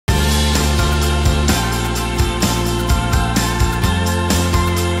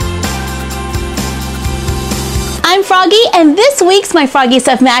Froggy, and this week's My Froggy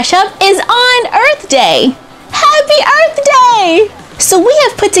Stuff mashup is on Earth Day. Happy Earth Day! So we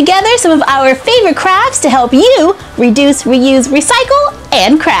have put together some of our favorite crafts to help you reduce, reuse, recycle,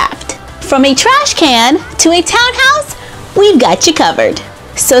 and craft. From a trash can to a townhouse, we've got you covered.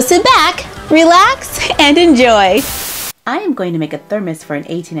 So sit back, relax, and enjoy. I am going to make a thermos for an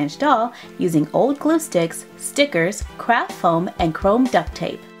 18-inch doll using old glue sticks, stickers, craft foam, and chrome duct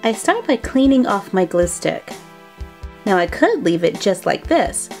tape. I start by cleaning off my glue stick. Now I could leave it just like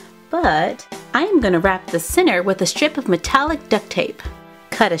this, but I am going to wrap the center with a strip of metallic duct tape.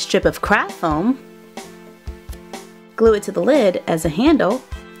 Cut a strip of craft foam, glue it to the lid as a handle,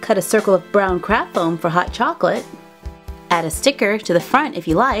 cut a circle of brown craft foam for hot chocolate, add a sticker to the front if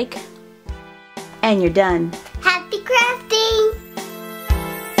you like, and you're done. Happy crafting!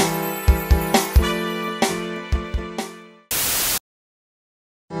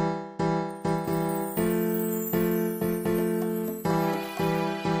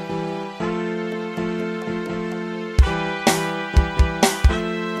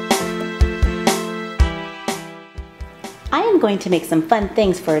 I am going to make some fun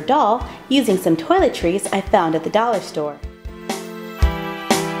things for a doll using some toiletries I found at the dollar store.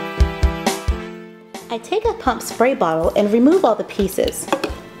 I take a pump spray bottle and remove all the pieces.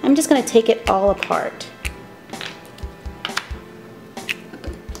 I'm just going to take it all apart.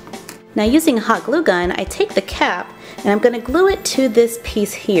 Now using a hot glue gun, I take the cap and I'm going to glue it to this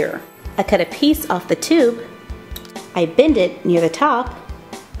piece here. I cut a piece off the tube, I bend it near the top,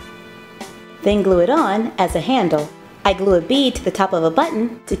 then glue it on as a handle. I glue a bead to the top of a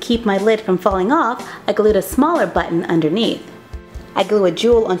button. To keep my lid from falling off, I glued a smaller button underneath. I glue a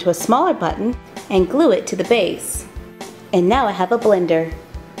jewel onto a smaller button and glue it to the base. And now I have a blender.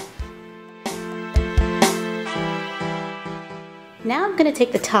 Now I'm going to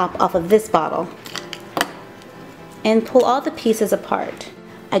take the top off of this bottle and pull all the pieces apart.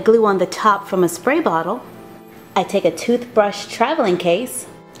 I glue on the top from a spray bottle. I take a toothbrush traveling case,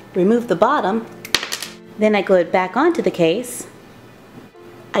 remove the bottom, then I glue it back onto the case.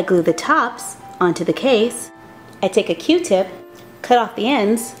 I glue the tops onto the case. I take a Q-tip, cut off the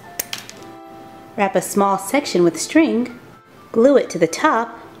ends, wrap a small section with string, glue it to the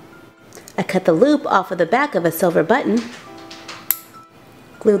top. I cut the loop off of the back of a silver button,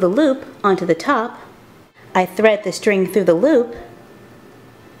 glue the loop onto the top. I thread the string through the loop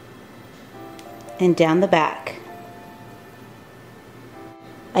and down the back.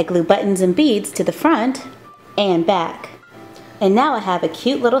 I glue buttons and beads to the front and back. And now I have a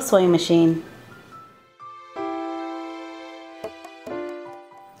cute little sewing machine.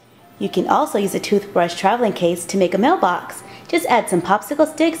 You can also use a toothbrush traveling case to make a mailbox. Just add some popsicle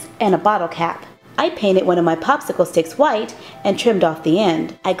sticks and a bottle cap. I painted one of my popsicle sticks white and trimmed off the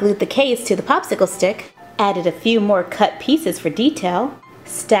end. I glued the case to the popsicle stick, added a few more cut pieces for detail,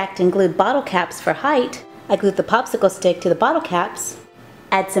 stacked and glued bottle caps for height. I glued the popsicle stick to the bottle caps,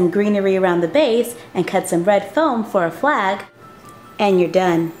 add some greenery around the base, and cut some red foam for a flag, and you're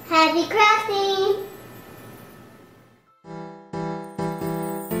done. Happy crafting!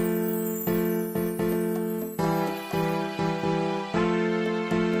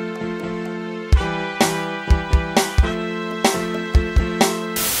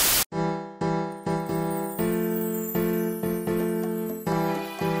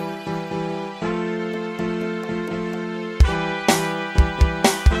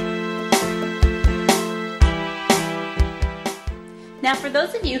 Now for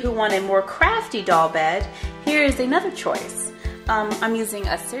those of you who want a more crafty doll bed, here is another choice. I'm using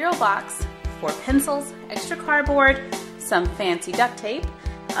a cereal box for pencils, extra cardboard, some fancy duct tape,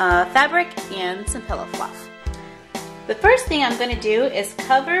 fabric, and some pillow fluff. The first thing I'm going to do is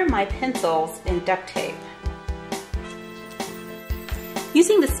cover my pencils in duct tape.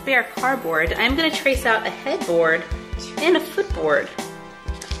 Using the spare cardboard, I'm going to trace out a headboard and a footboard.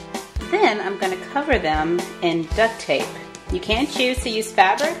 Then I'm going to cover them in duct tape. You can choose to use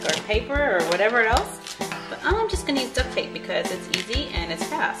fabric or paper or whatever else, but I'm just going to use duct tape because it's easy and it's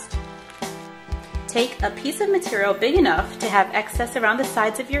fast. Take a piece of material big enough to have excess around the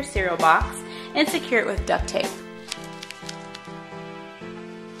sides of your cereal box and secure it with duct tape.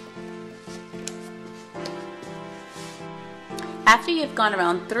 After you've gone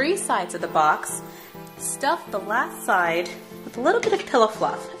around 3 sides of the box, stuff the last side with a little bit of pillow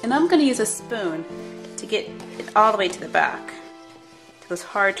fluff, and I'm going to use a spoon to get it all the way to the back, to those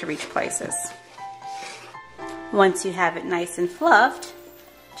hard to reach places. Once you have it nice and fluffed,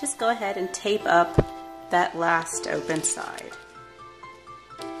 just go ahead and tape up that last open side.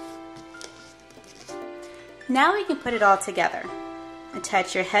 Now we can put it all together.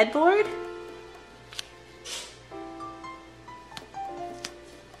 Attach your headboard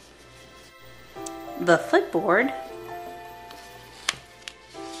the footboard,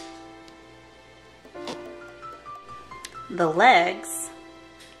 the legs,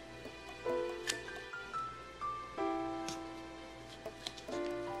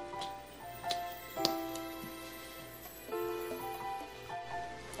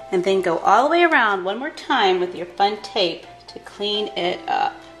 and then go all the way around one more time with your fun tape to clean it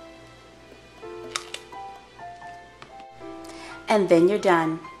up. And then you're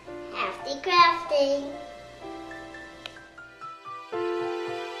done. Happy crafting!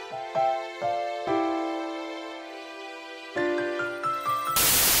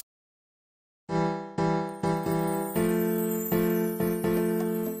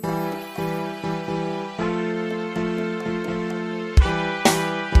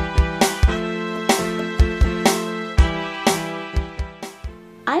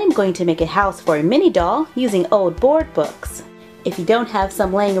 I am going to make a house for a mini doll using old board books. If you don't have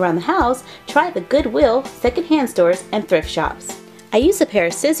some laying around the house, try the Goodwill, secondhand stores, and thrift shops. I use a pair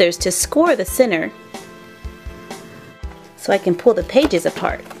of scissors to score the center so I can pull the pages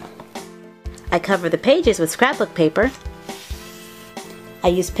apart. I cover the pages with scrapbook paper. I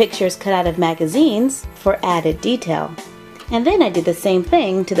use pictures cut out of magazines for added detail. And then I did the same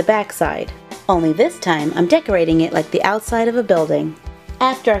thing to the back side. Only this time I'm decorating it like the outside of a building.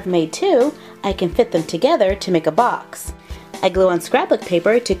 After I've made two, I can fit them together to make a box. I glue on scrapbook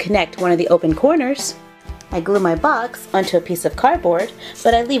paper to connect one of the open corners. I glue my box onto a piece of cardboard,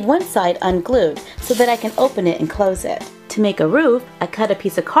 but I leave one side unglued so that I can open it and close it. To make a roof, I cut a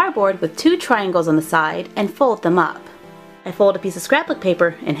piece of cardboard with two triangles on the side and fold them up. I fold a piece of scrapbook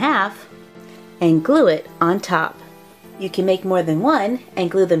paper in half and glue it on top. You can make more than one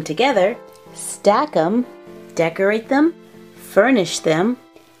and glue them together, stack them, decorate them, furnish them,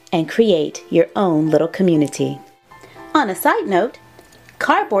 and create your own little community. On a side note,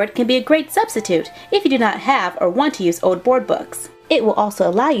 cardboard can be a great substitute if you do not have or want to use old board books. It will also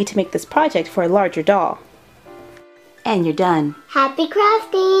allow you to make this project for a larger doll. And you're done. Happy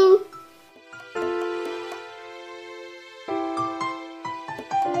crafting!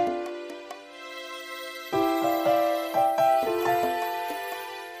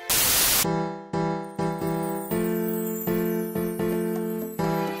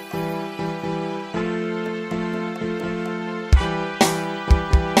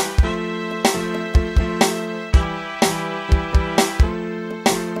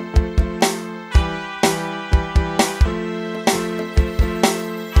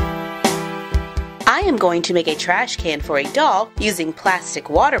 I am going to make a trash can for a doll using plastic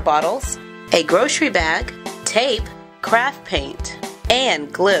water bottles, a grocery bag, tape, craft paint,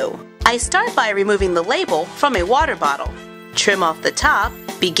 and glue. I start by removing the label from a water bottle. Trim off the top,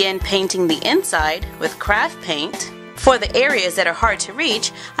 begin painting the inside with craft paint. For the areas that are hard to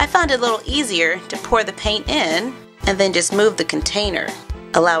reach, I found it a little easier to pour the paint in and then just move the container.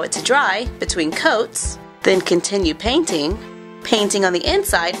 Allow it to dry between coats, then continue painting. Painting on the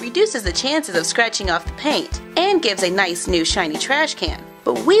inside reduces the chances of scratching off the paint and gives a nice new shiny trash can.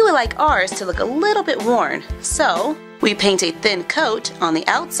 But we would like ours to look a little bit worn, so we paint a thin coat on the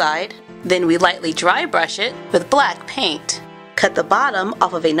outside, then we lightly dry brush it with black paint. Cut the bottom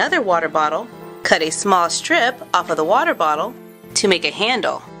off of another water bottle, cut a small strip off of the water bottle to make a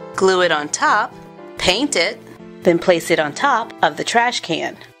handle. Glue it on top, paint it, then place it on top of the trash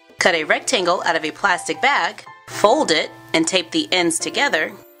can. Cut a rectangle out of a plastic bag, fold it, and tape the ends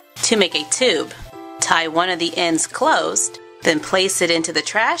together to make a tube. Tie one of the ends closed, then place it into the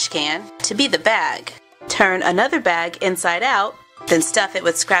trash can to be the bag. Turn another bag inside out, then stuff it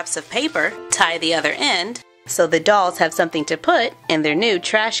with scraps of paper, tie the other end, so the dolls have something to put in their new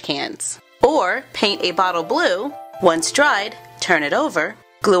trash cans. Or paint a bottle blue. Once dried, turn it over,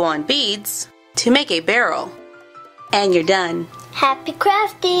 glue on beads to make a barrel. And you're done. Happy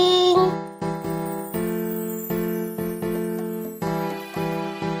crafting!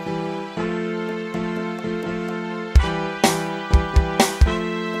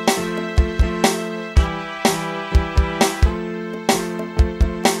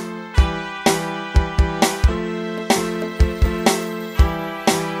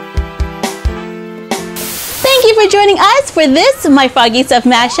 Thank you for joining us for this My Froggy Stuff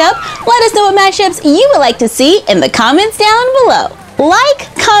mashup. Let us know what mashups you would like to see in the comments down below.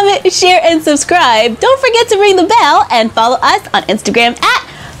 Like, comment, share, and subscribe. Don't forget to ring the bell and follow us on Instagram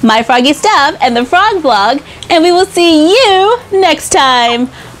at My Froggy Stuff and the Frog Vlog. And we will see you next time.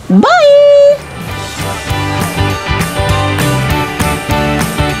 Bye!